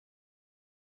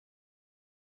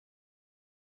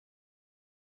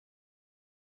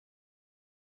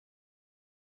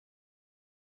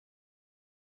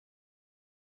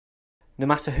No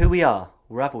matter who we are,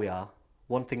 wherever we are,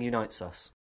 one thing unites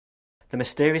us. The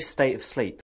mysterious state of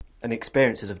sleep and the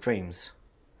experiences of dreams.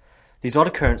 These odd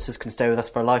occurrences can stay with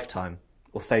us for a lifetime,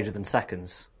 or fade within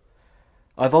seconds.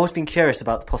 I've always been curious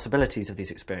about the possibilities of these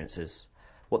experiences,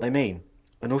 what they mean,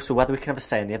 and also whether we can have a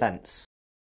say in the events.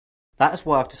 That is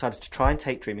why I've decided to try and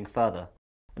take dreaming further,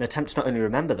 and attempt to not only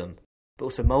remember them, but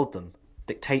also mould them,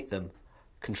 dictate them,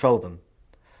 control them.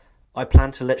 I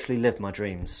plan to literally live my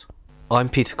dreams. I'm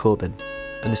Peter Corbin,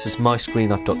 and this is my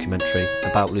Screen Life documentary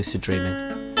about lucid dreaming.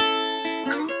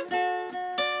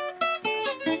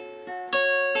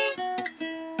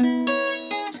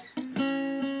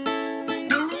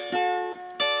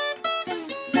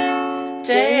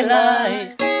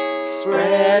 Daylight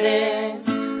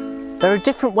spreading. There are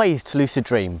different ways to lucid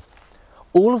dream,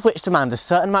 all of which demand a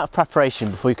certain amount of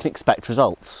preparation before you can expect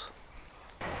results.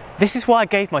 This is why I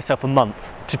gave myself a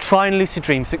month to try and lucid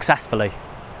dream successfully.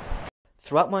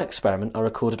 Throughout my experiment, I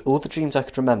recorded all the dreams I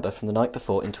could remember from the night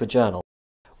before into a journal,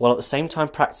 while at the same time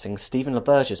practicing Stephen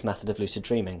LaBerge's method of lucid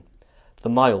dreaming, the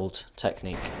mild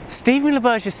technique. Stephen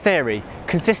LaBerge's theory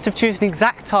consists of choosing an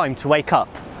exact time to wake up,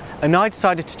 and I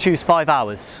decided to choose 5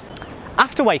 hours.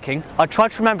 After waking, I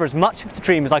tried to remember as much of the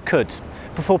dream as I could,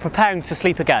 before preparing to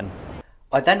sleep again.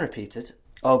 I then repeated,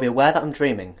 "I'll be aware that I'm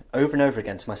dreaming," over and over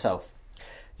again to myself.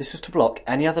 This was to block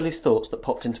any other loose thoughts that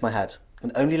popped into my head,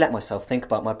 and only let myself think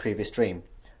about my previous dream,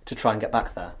 to try and get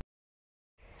back there.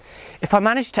 If I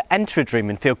managed to enter a dream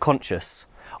and feel conscious,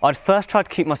 I'd first try to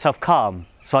keep myself calm,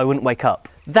 so I wouldn't wake up.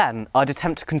 Then, I'd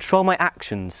attempt to control my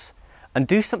actions, and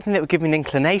do something that would give me an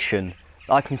inclination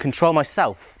that I can control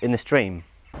myself in this dream.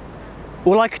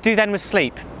 All I could do then was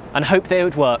sleep, and hope that it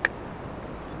would work.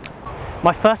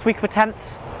 My first week of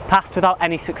attempts passed without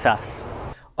any success.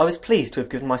 I was pleased to have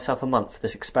given myself a month for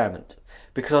this experiment,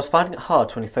 because I was finding it hard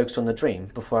to only focus on the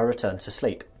dream before I returned to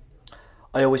sleep.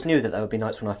 I always knew that there would be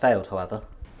nights when I failed, however.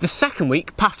 The second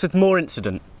week passed with more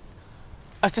incident,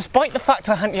 as despite the fact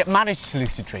I hadn't yet managed to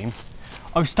lucid dream,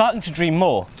 I was starting to dream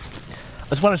more,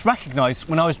 as well as recognise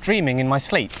when I was dreaming in my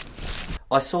sleep.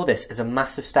 I saw this as a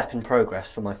massive step in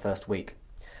progress from my first week,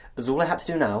 as all I had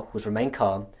to do now was remain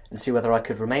calm and see whether I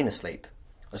could remain asleep,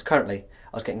 as currently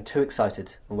I was getting too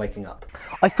excited and waking up.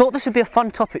 I thought this would be a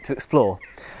fun topic to explore,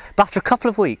 but after a couple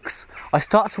of weeks I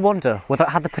started to wonder whether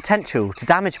it had the potential to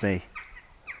damage me.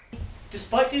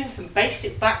 Despite doing some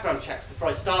basic background checks before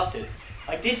I started,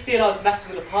 I did feel I was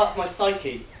messing with a part of my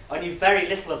psyche I knew very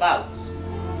little about.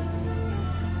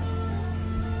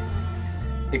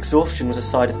 Exhaustion was a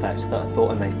side effect that I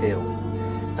thought I may feel,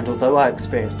 and although I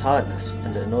experienced tiredness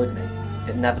and it annoyed me,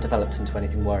 it never developed into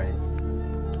anything worrying.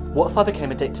 What if I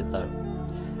became addicted though?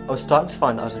 I was starting to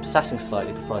find that I was obsessing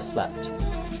slightly before I slept,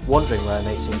 wondering where I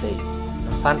may soon be,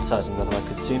 and fantasising whether I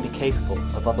could soon be capable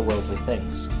of otherworldly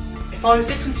things. If I was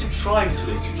this into trying to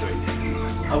lucid dream,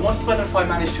 I wondered whether if I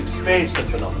managed to experience the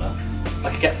phenomena, I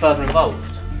could get further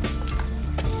involved.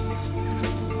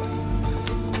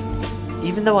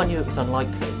 Even though I knew it was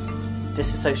unlikely,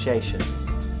 disassociation,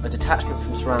 a detachment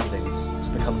from surroundings, was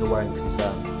becoming the worrying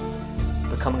concern.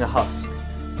 Becoming a husk,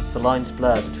 the lines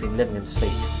blurred between living and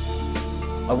sleep.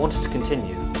 I wanted to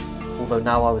continue, although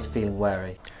now I was feeling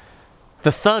wary.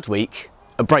 The third week,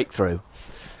 a breakthrough.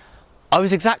 I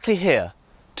was exactly here,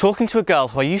 talking to a girl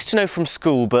who I used to know from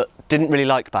school but didn't really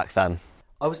like back then.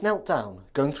 I was knelt down,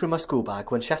 going through my school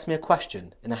bag when she asked me a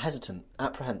question in a hesitant,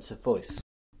 apprehensive voice.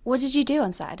 What did you do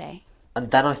on Saturday? And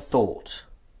then I thought.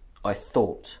 I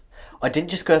didn't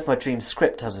just go with my dream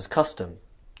script as is custom.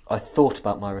 I thought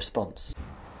about my response.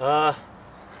 I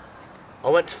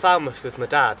went to Falmouth with my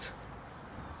dad.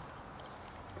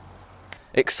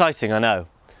 Exciting, I know.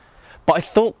 But I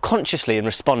thought consciously and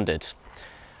responded.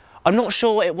 I'm not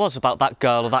sure what it was about that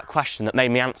girl or that question that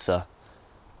made me answer,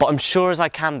 but I'm sure as I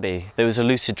can be there was a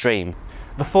lucid dream.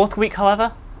 The fourth week,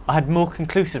 however, I had more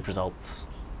conclusive results.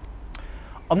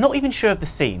 I'm not even sure of the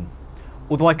scene,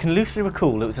 although I can loosely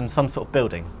recall it was in some sort of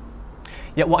building.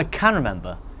 Yet what I can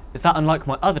remember is that, unlike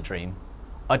my other dream,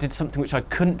 I did something which I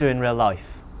couldn't do in real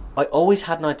life. I always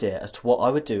had an idea as to what I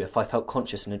would do if I felt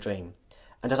conscious in a dream,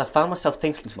 and as I found myself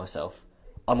thinking to myself,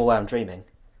 I'm aware I'm dreaming,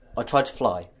 I tried to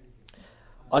fly.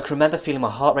 I can remember feeling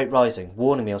my heart rate rising,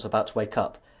 warning me I was about to wake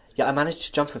up, yet I managed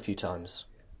to jump a few times.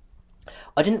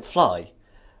 I didn't fly,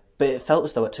 but it felt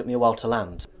as though it took me a while to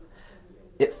land.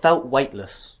 It felt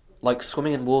weightless, like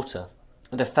swimming in water,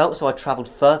 and I felt as though I travelled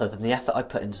further than the effort I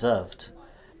put in deserved.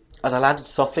 As I landed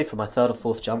softly from my third or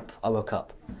fourth jump, I woke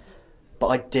up. But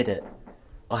I did it.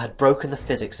 I had broken the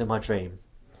physics in my dream.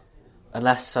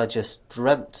 Unless I just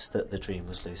dreamt that the dream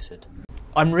was lucid.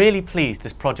 I'm really pleased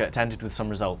this project ended with some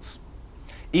results.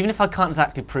 Even if I can't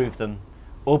exactly prove them,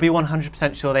 or be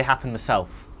 100% sure they happened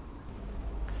myself.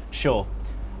 Sure,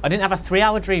 I didn't have a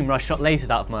 3-hour dream where I shot lasers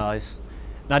out of my eyes,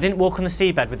 and I didn't walk on the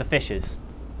seabed with the fishes,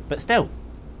 but still,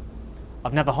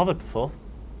 I've never hovered before.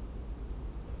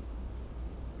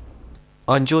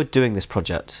 I enjoyed doing this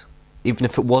project, even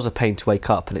if it was a pain to wake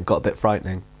up and it got a bit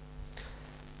frightening.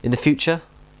 In the future,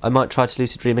 I might try to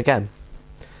lucid dream again,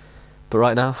 but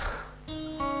right now,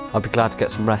 I'd be glad to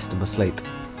get some rest in my sleep.